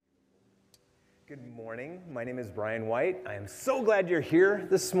Good morning. My name is Brian White. I am so glad you're here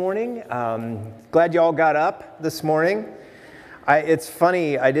this morning. Glad you all got up this morning. It's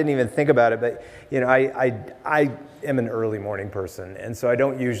funny, I didn't even think about it, but I am an early morning person, and so I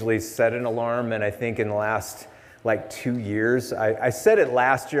don't usually set an alarm. And I think in the last 2 years, I set it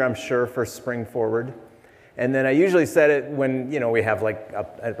last year, I'm sure, for Spring Forward. And then I usually set it when, we have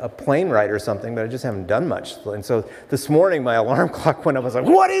a plane ride or something, but I just haven't done much. And so this morning, my alarm clock went up. I was like,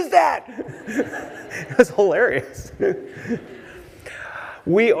 what is that? It was hilarious.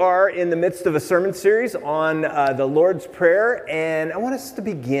 We are in the midst of a sermon series on the Lord's Prayer, and I want us to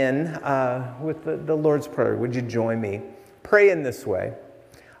begin with the Lord's Prayer. Would you join me? Pray in this way.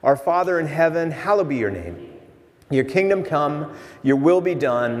 Our Father in heaven, hallowed be your name. Your kingdom come, your will be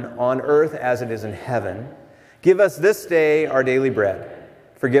done on earth as it is in heaven. Give us this day our daily bread.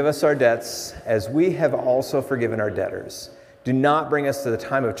 Forgive us our debts as we have also forgiven our debtors. Do not bring us to the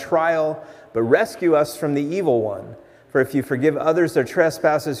time of trial, but rescue us from the evil one. For if you forgive others their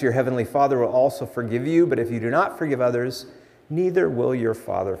trespasses, your heavenly Father will also forgive you. But if you do not forgive others, neither will your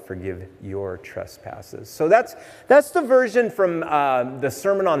Father forgive your trespasses. So that's the version from the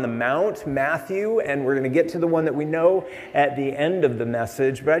Sermon on the Mount, Matthew, and we're going to get to the one that we know at the end of the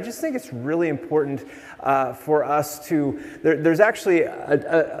message. But I just think it's really important for us to, there's actually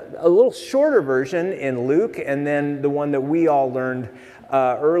a little shorter version in Luke, and then the one that we all learned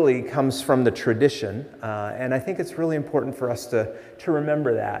early comes from the tradition, and I think it's really important for us to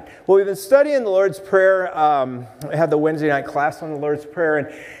remember that. Well, we've been studying the Lord's Prayer. I had the Wednesday night class on the Lord's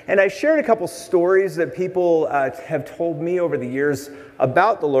Prayer, and I shared a couple stories that people have told me over the years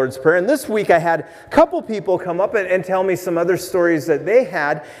about the Lord's Prayer. And this week I had a couple people come up and tell me some other stories that they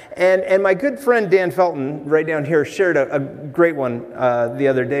had, and my good friend Dan Felton, right down here, shared a great one the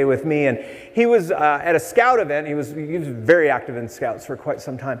other day with me, and he was at a scout event. He was very active in scouts for quite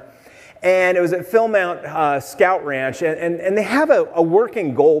some time. And it was at Philmount Scout Ranch, and they have a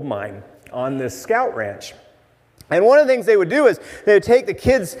working gold mine on this scout ranch. And one of the things they would do is they would take the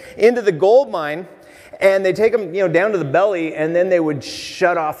kids into the gold mine, and they take them, down to the belly, and then they would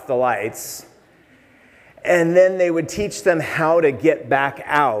shut off the lights. And then they would teach them how to get back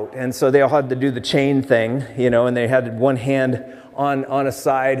out. And so they all had to do the chain thing, and they had one hand on a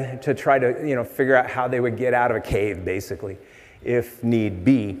side to try to, figure out how they would get out of a cave, basically, if need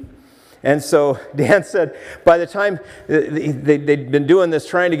be. And so Dan said by the time they'd been doing this,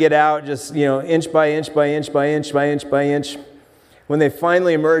 trying to get out, just, inch by inch by inch by inch by inch by inch, when they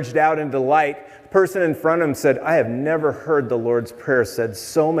finally emerged out into light, the person in front of them said, I have never heard the Lord's Prayer said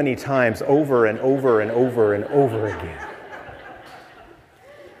so many times over and over and over and over again.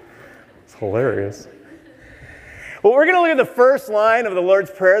 It's hilarious. Well, we're going to look at the first line of the Lord's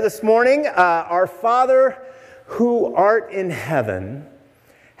Prayer this morning. Our Father who art in heaven,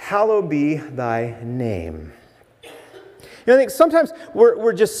 hallowed be thy name. I think sometimes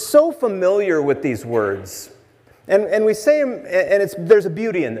we're just so familiar with these words. And we say them, and there's a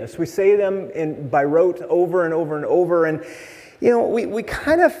beauty in this. We say them by rote over and over and over. And, we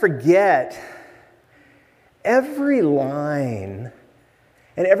kind of forget every line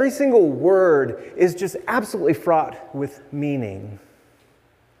and every single word is just absolutely fraught with meaning.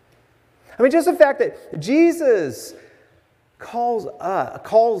 I mean, just the fact that Jesus calls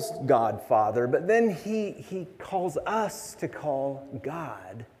God Father, but then he calls us to call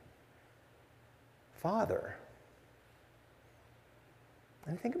God Father.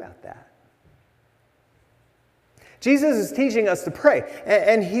 And think about that. Jesus is teaching us to pray,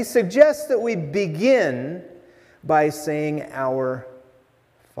 and he suggests that we begin by saying our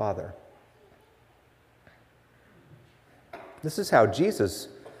Father. This is how Jesus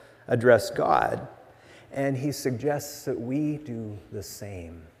addressed God, and he suggests that we do the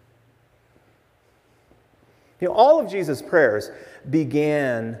same. All of Jesus' prayers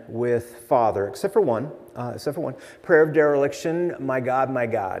began with Father, except for one. Prayer of dereliction, my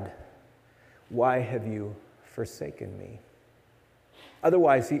God, why have you forsaken me?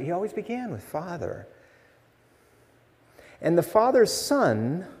 Otherwise, he always began with Father. And the Father's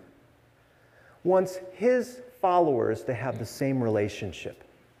Son wants his followers to have the same relationship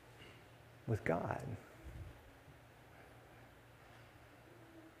with God.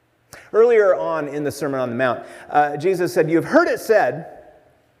 Earlier on in the Sermon on the Mount, Jesus said, "You have heard it said,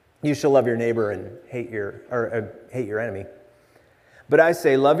 you shall love your neighbor and hate your enemy. But I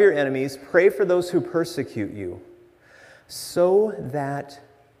say, love your enemies, pray for those who persecute you, so that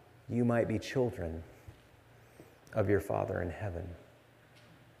you might be children of your Father in heaven.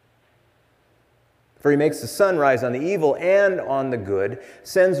 For he makes the sun rise on the evil and on the good,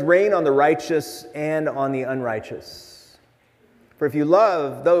 sends rain on the righteous and on the unrighteous. For if you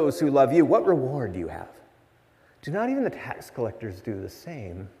love those who love you, what reward do you have? Do not even the tax collectors do the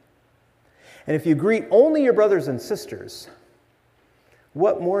same? And if you greet only your brothers and sisters,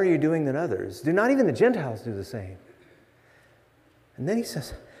 what more are you doing than others? Do not even the Gentiles do the same? And then he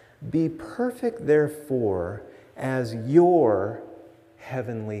says, be perfect, therefore, as your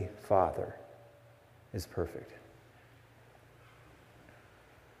heavenly Father is perfect.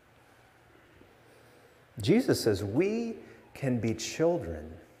 Jesus says we can be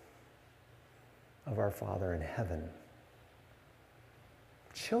children of our Father in heaven.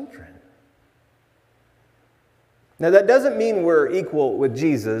 Children. Now, that doesn't mean we're equal with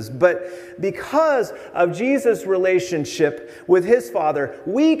Jesus, but because of Jesus' relationship with his Father,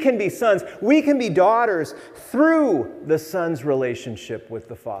 we can be sons, we can be daughters through the Son's relationship with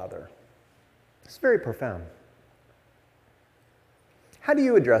the Father. It's very profound. How do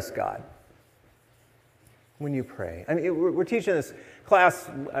you address God when you pray? I mean, we're teaching this class,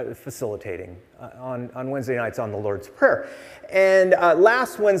 facilitating on Wednesday nights on the Lord's Prayer. And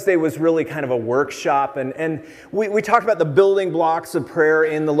last Wednesday was really kind of a workshop. And we talked about the building blocks of prayer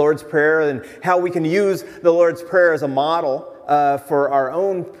in the Lord's Prayer and how we can use the Lord's Prayer as a model for our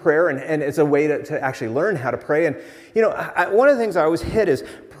own prayer. And it's a way to actually learn how to pray. And, you know, one of the things I always hit is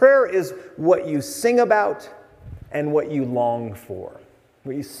prayer is what you sing about and what you long for.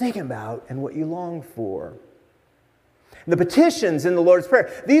 What you sing about and what you long for. The petitions in the Lord's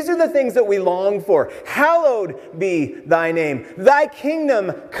Prayer, these are the things that we long for. Hallowed be thy name. Thy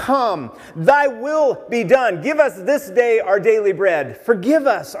kingdom come. Thy will be done. Give us this day our daily bread. Forgive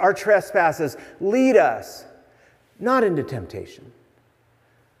us our trespasses. Lead us, not into temptation,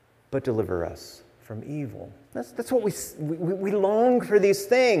 but deliver us from evil. That's what we long for, these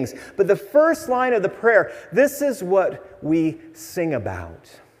things. But the first line of the prayer, this is what we sing about.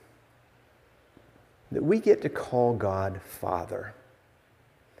 That we get to call God Father.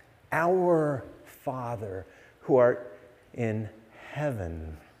 Our Father who art in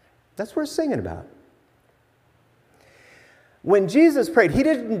heaven. That's what we're singing about. When Jesus prayed, he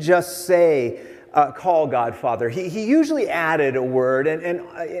didn't just say, call God Father. He usually added a word, and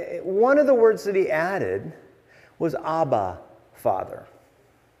one of the words that he added was Abba, Father.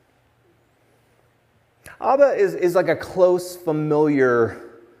 Abba is like a close, familiar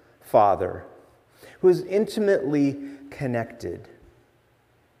father who is intimately connected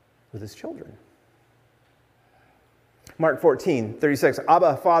with his children. Mark 14:36,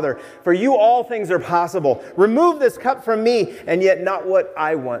 Abba, Father, for you all things are possible. Remove this cup from me, and yet not what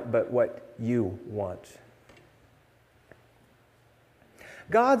I want, but what you want.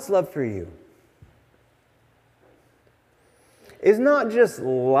 God's love for you is not just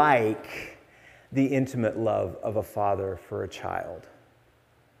like the intimate love of a father for a child.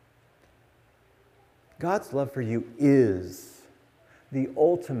 God's love for you is the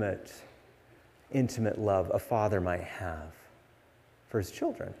ultimate intimate love a father might have for his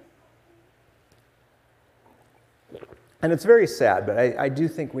children. And it's very sad, but I do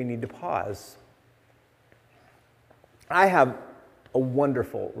think we need to pause. I have a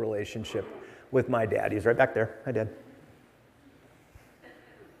wonderful relationship with my dad. He's right back there. Hi, Dad.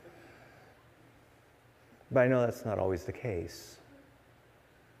 But I know that's not always the case.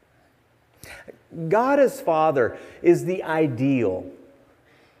 God as Father is the ideal,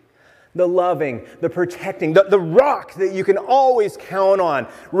 the loving, the protecting, the rock that you can always count on,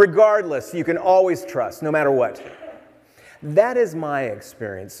 regardless, you can always trust, no matter what. That is my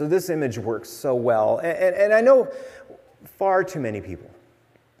experience. So this image works so well. And I know far too many people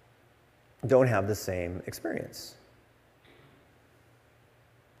don't have the same experience.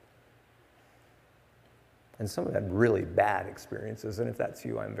 And some have had really bad experiences. And if that's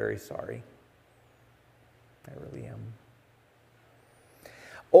you, I'm very sorry. I really am.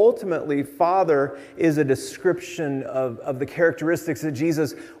 Ultimately, Father is a description of the characteristics that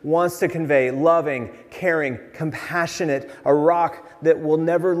Jesus wants to convey: loving, caring, compassionate, a rock that will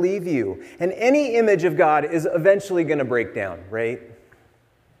never leave you. And any image of God is eventually going to break down, right?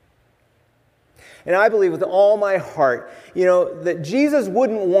 And I believe with all my heart, that Jesus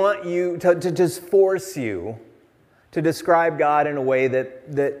wouldn't want you to just force you to describe God in a way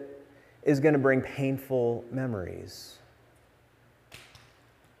that is going to bring painful memories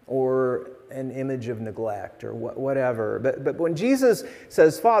or an image of neglect or whatever. But when Jesus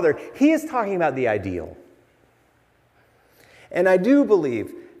says Father, he is talking about the ideal. And I do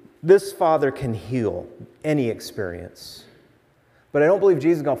believe this Father can heal any experience. But I don't believe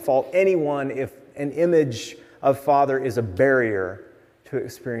Jesus is going to fault anyone if an image of Father is a barrier to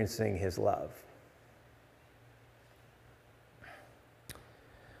experiencing his love.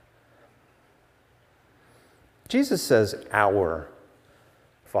 Jesus says, our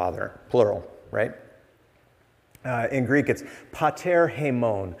Father, plural, right? In Greek, it's pater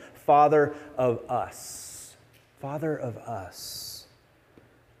haimon, Father of us. Father of us.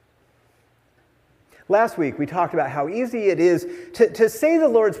 Last week, we talked about how easy it is to say the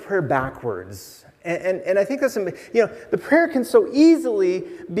Lord's Prayer backwards. And I think that's, the prayer can so easily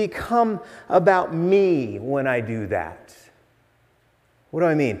become about me when I do that. What do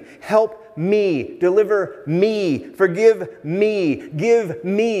I mean? Help me, deliver me, forgive me, give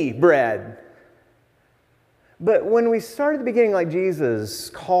me bread. But when we start at the beginning like Jesus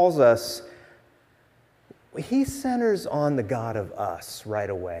calls us, he centers on the God of us right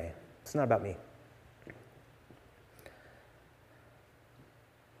away. It's not about me.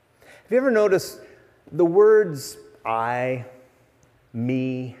 Have you ever noticed the words I,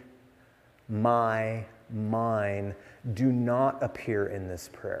 me, my, mine do not appear in this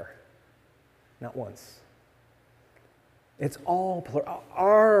prayer? Not once. It's all plural.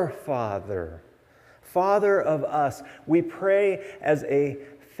 Our Father, Father of us. We pray as a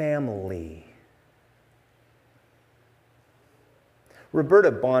family.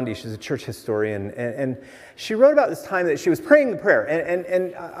 Roberta Bondi, she's a church historian, and she wrote about this time that she was praying the prayer,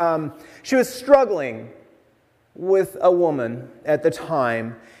 and she was struggling with a woman at the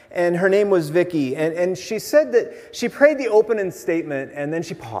time, and her name was Vicky, and she said that she prayed the opening statement, and then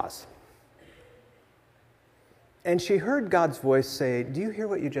she paused. And she heard God's voice say, "Do you hear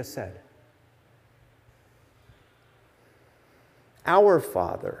what you just said? Our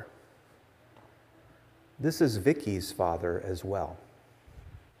Father." This is Vicky's father as well.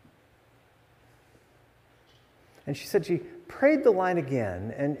 And she said she prayed the line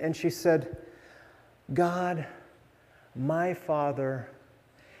again, and she said, "God, my Father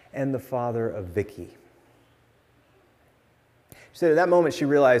and the Father of Vicky." She said at that moment she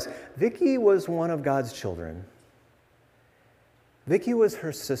realized Vicky was one of God's children. Vicky was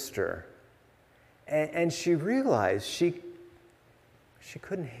her sister. And she realized she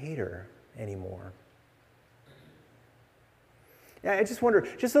couldn't hate her anymore. Yeah, I just wonder,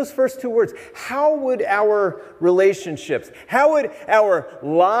 just those first two words, how would our relationships, how would our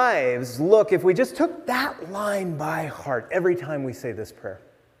lives look if we just took that line by heart every time we say this prayer?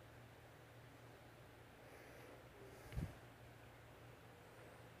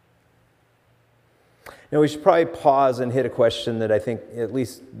 Now, we should probably pause and hit a question that I think at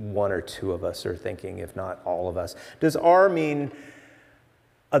least one or two of us are thinking, if not all of us. Does "our" mean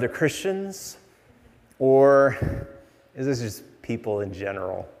other Christians, or is this just people in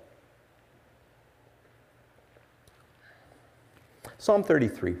general? Psalm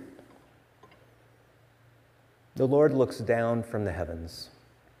 33. The Lord looks down from the heavens.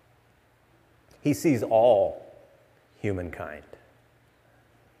 He sees all humankind.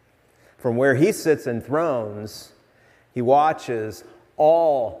 From where he sits enthroned, he watches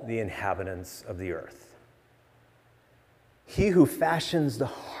all the inhabitants of the earth. He who fashions the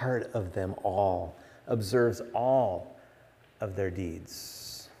heart of them all observes all of their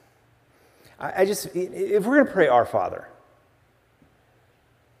deeds. If we're going to pray Our Father,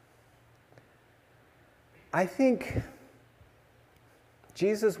 I think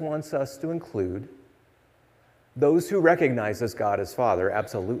Jesus wants us to include those who recognize as God as Father,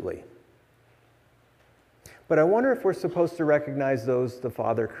 absolutely. But I wonder if we're supposed to recognize those the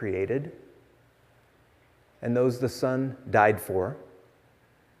Father created and those the Son died for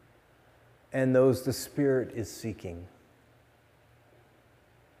and those the Spirit is seeking.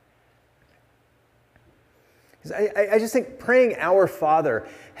 I just think praying Our Father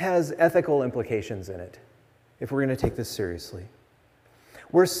has ethical implications in it, if we're going to take this seriously.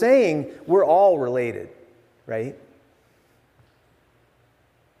 We're saying we're all related, right?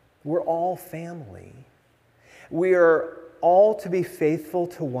 We're all family. We are all to be faithful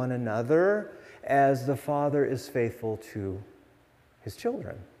to one another as the Father is faithful to his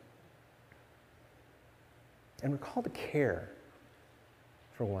children. And we're called to care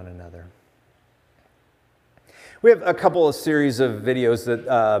for one another. We have a couple of series of videos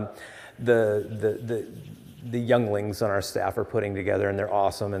that the younglings on our staff are putting together, and they're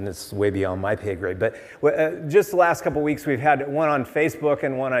awesome, and it's way beyond my pay grade. But just the last couple of weeks, we've had one on Facebook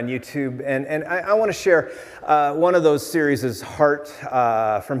and one on YouTube, and I want to share one of those series is Heart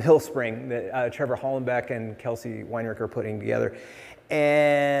from Hillspring that Trevor Hollenbeck and Kelsey Weinrich are putting together.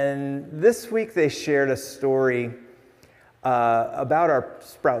 And this week they shared a story about our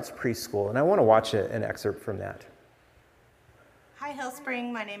Sprouts preschool, and I want to watch an excerpt from that. Hi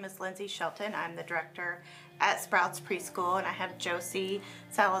Hillspring, my name is Lindsay Shelton. I'm the director at Sprouts Preschool, and I have Josie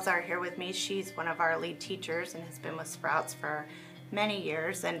Salazar here with me. She's one of our lead teachers and has been with Sprouts for many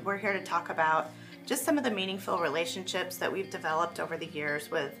years, and we're here to talk about just some of the meaningful relationships that we've developed over the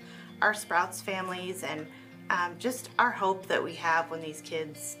years with our Sprouts families, and just our hope that we have when these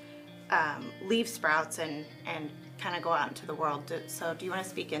kids leave Sprouts and kind of go out into the world. So do you want to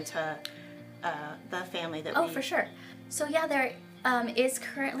speak into the family that Oh, for sure. So yeah, there is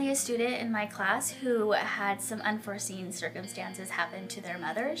currently a student in my class who had some unforeseen circumstances happen to their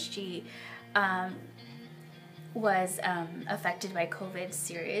mother. She was affected by COVID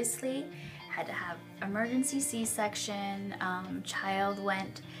seriously, had to have emergency C-section, child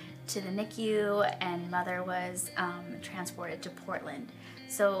went to the NICU, and mother was transported to Portland.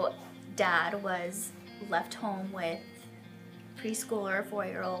 So dad was left home with preschooler,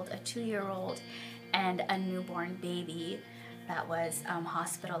 4-year-old, a 2-year-old, and a newborn baby that was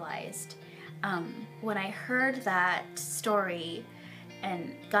hospitalized. When I heard that story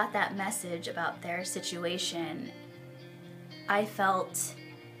and got that message about their situation, I felt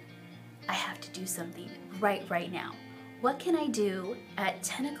I have to do something right now. What can I do at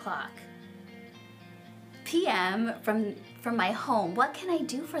 10 o'clock p.m. from my home? What can I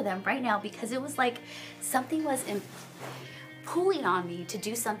do for them right now? Because it was like something was pulling on me to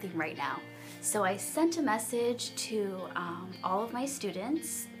do something right now. So I sent a message to all of my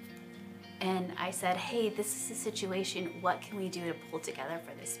students, and I said, hey, this is the situation. What can we do to pull together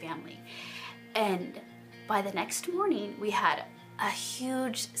for this family? And by the next morning, we had a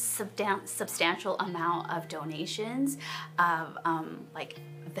huge substantial amount of donations of like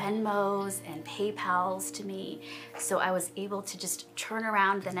Venmos and PayPals to me. So I was able to just turn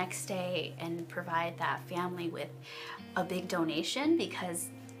around the next day and provide that family with a big donation, because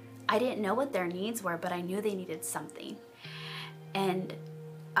I didn't know what their needs were, but I knew they needed something. And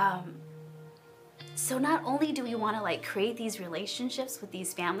so not only do we want to like create these relationships with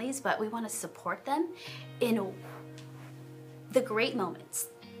these families, but we want to support them in the great moments,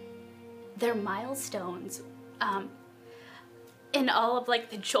 their milestones, in all of like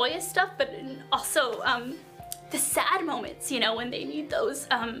the joyous stuff, but also the sad moments, you know, when they need those,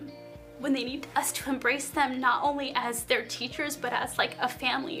 when they need us to embrace them not only as their teachers, but as like a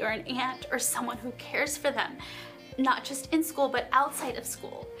family or an aunt or someone who cares for them, not just in school, but outside of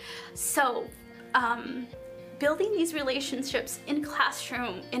school. So building these relationships in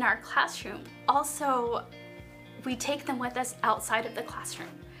our classroom, also we take them with us outside of the classroom.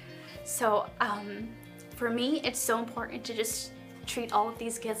 So for me, it's so important to just treat all of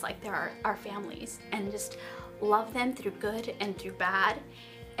these kids like they're our families, and just love them through good and through bad,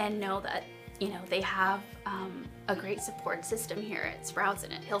 and know that, you know, they have a great support system here at Sprouts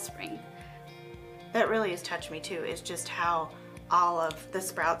and at Hillspring. That really has touched me too, is just how all of the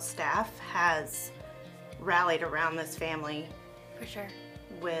Sprouts staff has rallied around this family. For sure.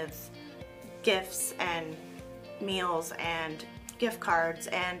 With gifts and meals and gift cards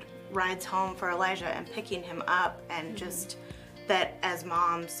and rides home for Elijah and picking him up, and just that as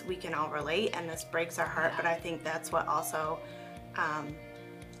moms we can all relate, and this breaks our heart, but I think that's what also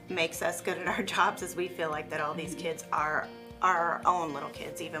makes us good at our jobs, is we feel like that all these kids are our own little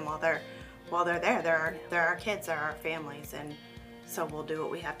kids, even while they're there. They're our kids, they're our families, and so we'll do what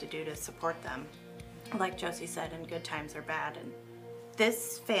we have to do to support them, like Josie said, in good times or bad. And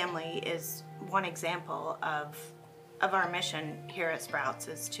this family is one example of our mission here at Sprouts,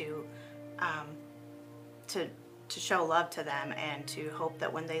 is to show love to them, and to hope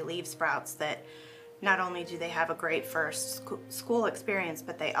that when they leave Sprouts, that not only do they have a great first school experience,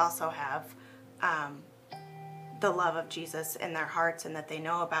 but they also have the love of Jesus in their hearts, and that they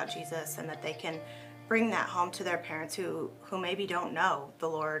know about Jesus, and that they can bring that home to their parents who maybe don't know the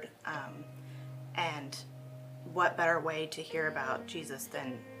Lord. And what better way to hear about Jesus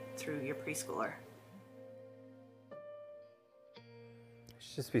than through your preschooler? I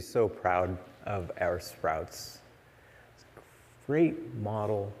should just be so proud of our Sprouts. It's a great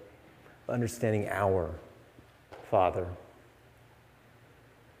model of understanding our Father,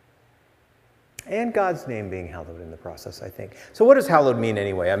 and God's name being hallowed in the process, I think. So what does hallowed mean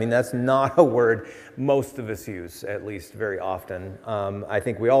anyway? I mean, that's not a word most of us use, at least very often. I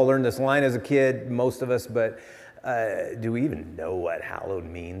think we all learned this line as a kid, most of us, but do we even know what hallowed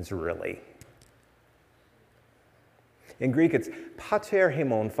means, really? In Greek, it's pater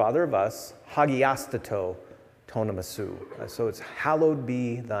hemon, Father of us, hagiastato tonamasu. So it's hallowed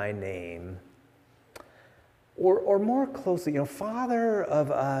be thy name. Or more closely, Father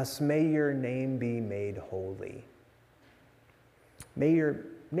of us, may your name be made holy. May your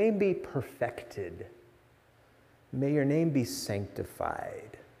name be perfected. May your name be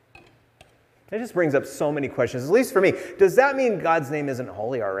sanctified. It just brings up so many questions, at least for me. Does that mean God's name isn't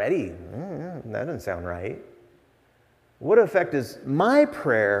holy already? That doesn't sound right. What effect does my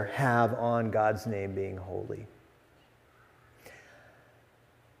prayer have on God's name being holy?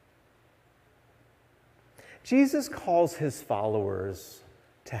 Jesus calls his followers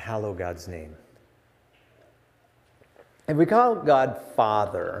to hallow God's name. If we call God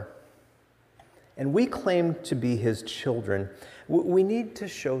Father, and we claim to be his children, we need to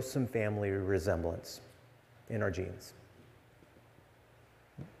show some family resemblance in our genes.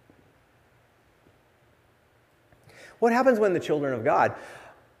 What happens when the children of God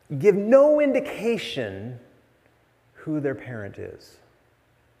give no indication who their parent is?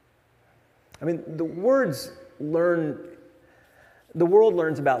 I mean, the world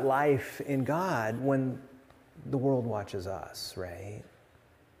learns about life in God when the world watches us, right?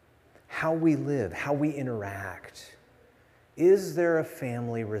 How we live, how we interact. Is there a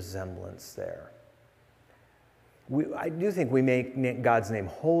family resemblance there? I do think we make God's name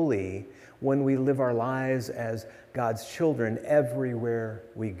holy when we live our lives as God's children everywhere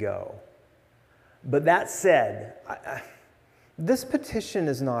we go. But that said, this petition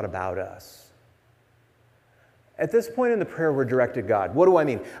is not about us. At this point in the prayer, we're directed to God. What do I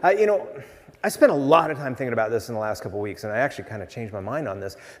mean? I spent a lot of time thinking about this in the last couple of weeks, and I actually kind of changed my mind on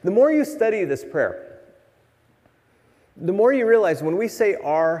this. The more you study this prayer, the more you realize when we say,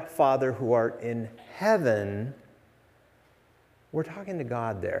 "Our Father who art in heaven," we're talking to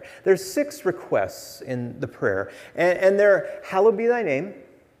God there. There's 6 requests in the prayer, and they're, "Hallowed be thy name,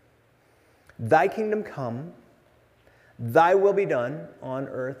 thy kingdom come, thy will be done on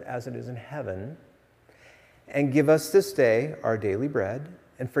earth as it is in heaven, and give us this day our daily bread,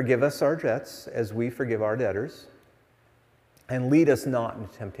 and forgive us our debts as we forgive our debtors, and lead us not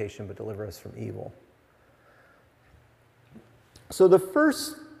into temptation, but deliver us from evil." So the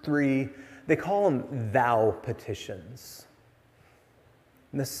first 3, they call them thou petitions.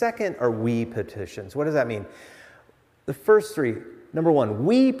 And the second are we petitions. What does that mean? The first 3, number 1,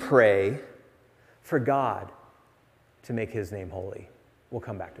 we pray for God to make his name holy. We'll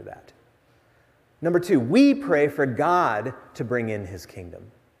come back to that. Number 2, we pray for God to bring in his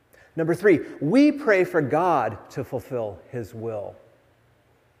kingdom. Number 3, we pray for God to fulfill his will.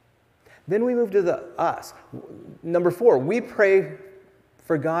 Then we move to the us. Number 4, we pray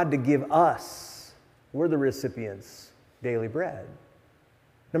for God to give us, we're the recipients, daily bread.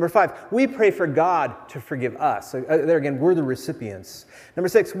 Number 5, we pray for God to forgive us. So, there again, we're the recipients. Number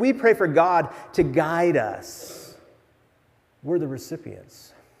 6, we pray for God to guide us. We're the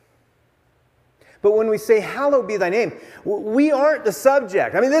recipients. But when we say, "Hallowed be thy name," we aren't the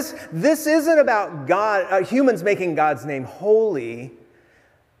subject. I mean, this isn't about God, humans making God's name holy.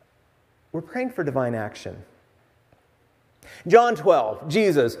 We're praying for divine action. John 12,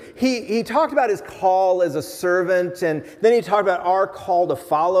 Jesus, he talked about his call as a servant, and then he talked about our call to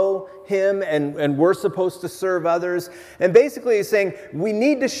follow him, and we're supposed to serve others. And basically he's saying we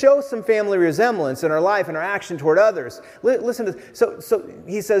need to show some family resemblance in our life and our action toward others. Listen to this. So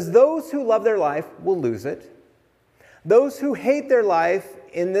he says, "Those who love their life will lose it. Those who hate their life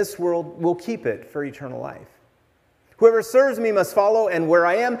in this world will keep it for eternal life. Whoever serves me must follow, and where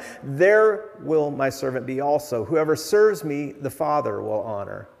I am, there will my servant be also. Whoever serves me, the Father will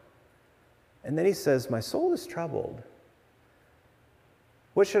honor." And then he says, "My soul is troubled.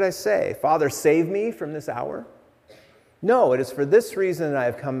 What should I say? Father, save me from this hour? No, it is for this reason that I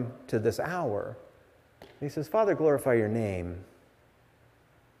have come to this hour." And he says, "Father, glorify your name.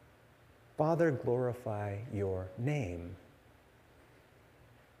 Father, glorify your name."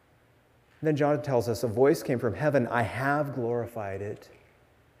 Then John tells us, "A voice came from heaven, I have glorified it.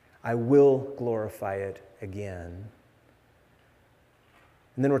 I will glorify it again."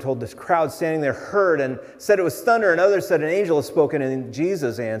 And then we're told this crowd standing there heard and said it was thunder, and others said an angel has spoken, and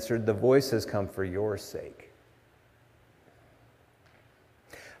Jesus answered, "The voice has come for your sake."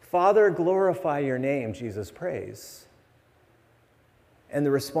 Father, glorify your name, Jesus prays. And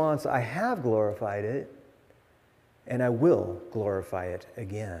the response, "I have glorified it, and I will glorify it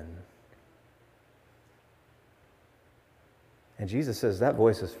again." And Jesus says, that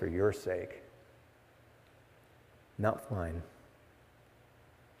voice is for your sake, not mine.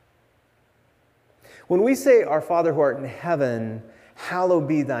 When we say, "Our Father who art in heaven, hallowed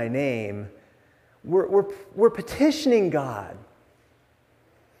be thy name," we're petitioning God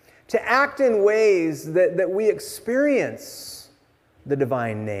to act in ways that we experience the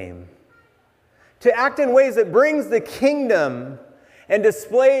divine name, to act in ways that brings the kingdom and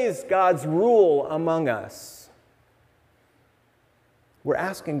displays God's rule among us. We're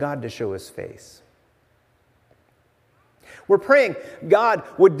asking God to show his face. We're praying God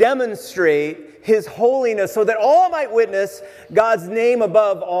would demonstrate his holiness so that all might witness God's name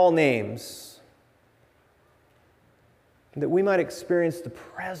above all names. that we might experience the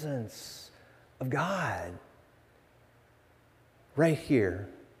presence of God right here,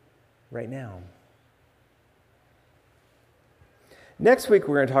 right now. Next week,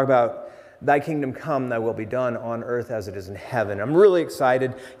 we're going to talk about Thy kingdom come, Thy will be done on earth as it is in heaven. I'm really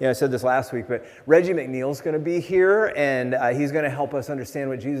excited. I said this last week, but Reggie McNeil's going to be here, and he's going to help us understand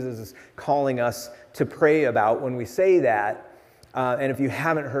what Jesus is calling us to pray about when we say that. And if you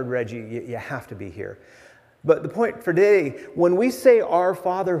haven't heard Reggie, you have to be here. But the point for today, when we say, Our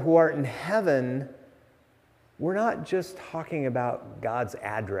Father who art in heaven, we're not just talking about God's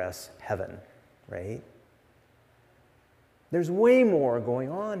address, heaven, right? There's way more going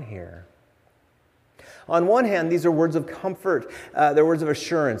on here. On one hand, these are words of comfort. They're words of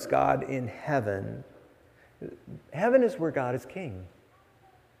assurance. God in heaven. Heaven is where God is king.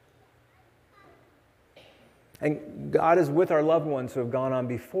 And God is with our loved ones who have gone on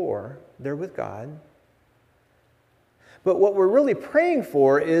before. They're with God. But what we're really praying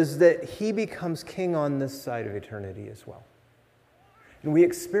for is that He becomes king on this side of eternity as well. And we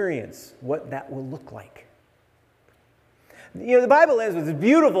experience what that will look like. The Bible ends with this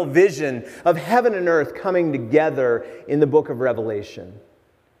beautiful vision of heaven and earth coming together in the book of Revelation.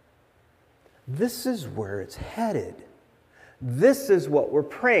 This is where it's headed. This is what we're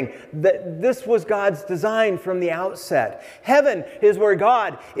praying. That this was God's design from the outset. Heaven is where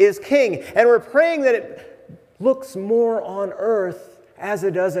God is king. And we're praying that it looks more on earth as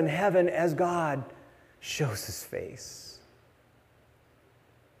it does in heaven as God shows His face.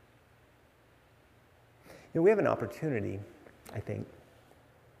 We have an opportunity, I think,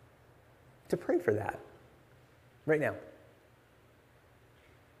 to pray for that right now.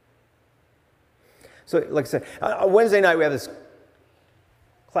 So, like I said, Wednesday night we have this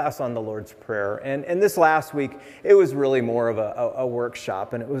class on the Lord's Prayer. And this last week, it was really more of a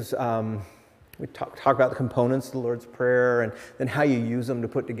workshop. And it was, we talk about the components of the Lord's Prayer and then how you use them to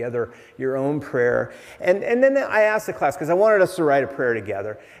put together your own prayer. And then I asked the class, because I wanted us to write a prayer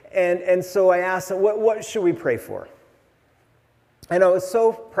together. And so I asked them, what should we pray for? And I was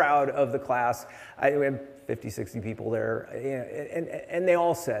so proud of the class. We had 50, 60 people there. And they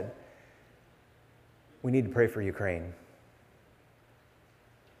all said, we need to pray for Ukraine.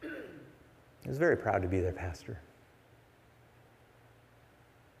 I was very proud to be their pastor.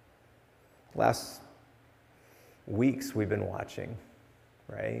 Last weeks we've been watching,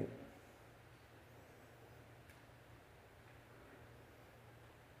 right?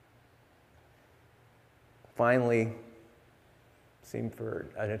 Finally, seemed for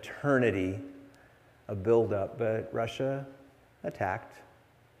an eternity a buildup, but Russia attacked,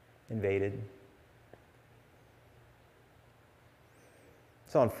 invaded.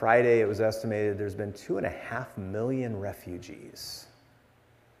 So on Friday, it was estimated there's been 2.5 million refugees.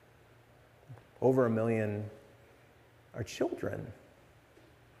 Over 1 million are children.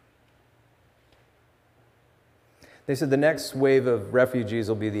 They said the next wave of refugees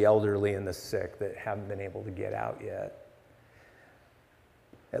will be the elderly and the sick that haven't been able to get out yet.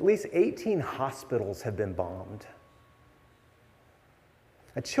 At least 18 hospitals have been bombed.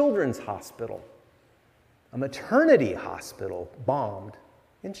 A children's hospital, a maternity hospital bombed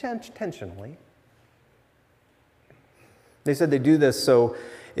intentionally. They said they do this so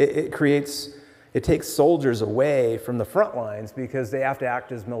it takes soldiers away from the front lines because they have to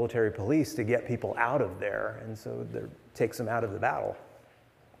act as military police to get people out of there, and so it takes them out of the battle.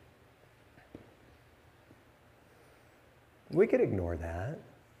 We could ignore that.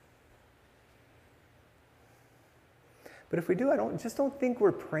 But if we do, I don't think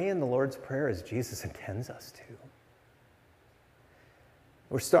we're praying the Lord's Prayer as Jesus intends us to.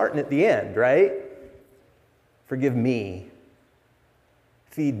 We're starting at the end, right? Forgive me.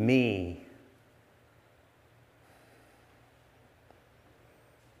 Feed me.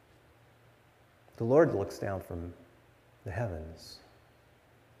 The Lord looks down from the heavens,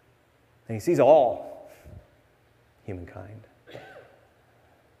 and He sees all humankind.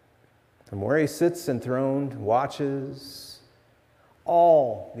 From where He sits enthroned, watches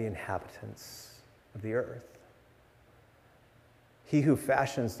all the inhabitants of the earth. He who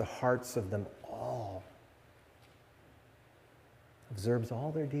fashions the hearts of them all observes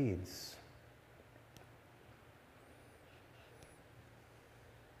all their deeds.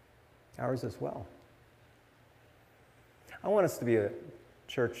 Ours as well. I want us to be a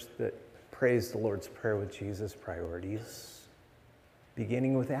church that prays the Lord's Prayer with Jesus' priorities,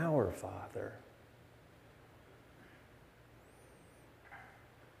 beginning with our Father.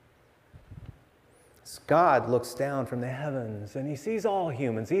 God looks down from the heavens and He sees all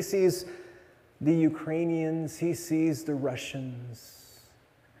humans. He sees the Ukrainians, He sees the Russians,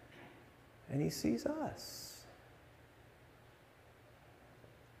 and He sees us.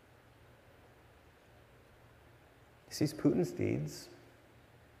 He sees Putin's deeds.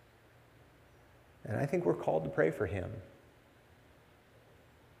 And I think we're called to pray for him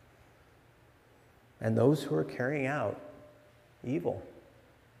and those who are carrying out evil.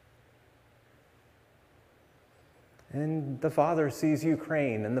 And the Father sees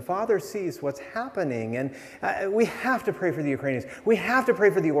Ukraine, and the Father sees what's happening. And we have to pray for the Ukrainians. We have to pray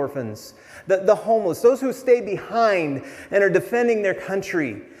for the orphans, the homeless, those who stay behind and are defending their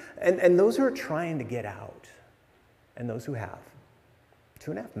country, and those who are trying to get out, and those who have.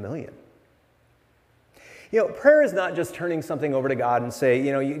 2.5 million. Prayer is not just turning something over to God and say,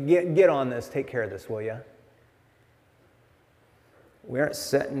 you get on this, take care of this, will you? We aren't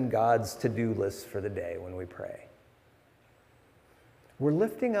setting God's to-do list for the day when we pray. We're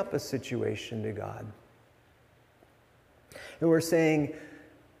lifting up a situation to God. And we're saying,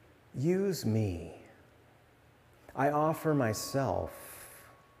 use me. I offer myself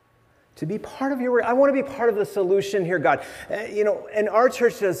to be part of your work. I want to be part of the solution here, God. And our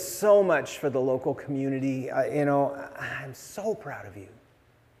church does so much for the local community. I'm so proud of you.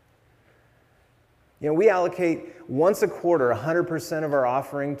 We allocate once a quarter 100% of our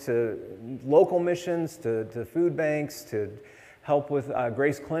offering to local missions, to food banks, to help with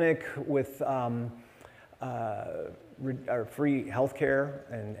Grace Clinic, with our free health care,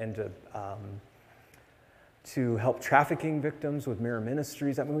 and to help trafficking victims with Mirror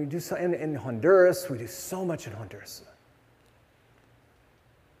Ministries. I mean, we do so in Honduras. We do so much in Honduras.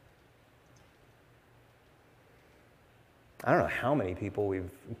 I don't know how many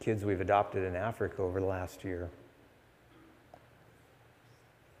kids we've adopted in Africa over the last year.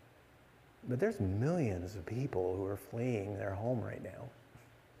 But there's millions of people who are fleeing their home right now.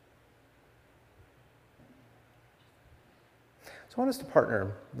 So I want us to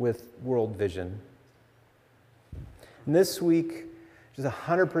partner with World Vision. And this week, just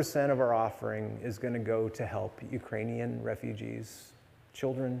 100% of our offering is going to go to help Ukrainian refugees,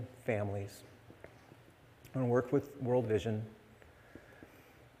 children, families. I'm going to work with World Vision.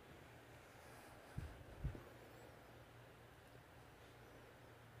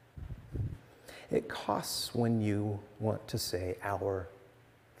 It costs when you want to say, "Our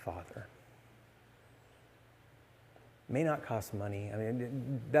Father." It may not cost money. I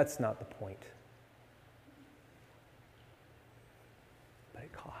mean, that's not the point. But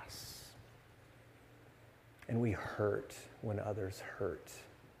it costs. And we hurt when others hurt.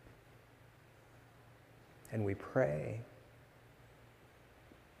 And we pray.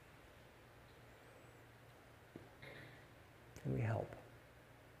 And we help.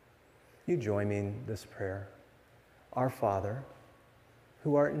 You join me in this prayer. Our Father,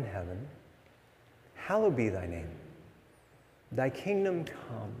 who art in heaven, hallowed be thy name. Thy kingdom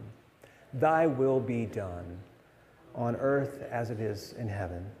come, thy will be done, on earth as it is in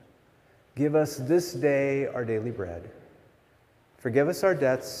heaven. Give us this day our daily bread. Forgive us our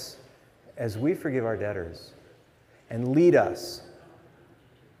debts as we forgive our debtors. And lead us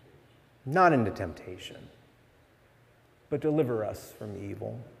not into temptation, but deliver us from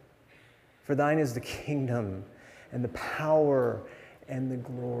evil. For thine is the kingdom and the power and the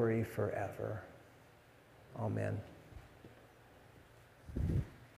glory forever. Amen.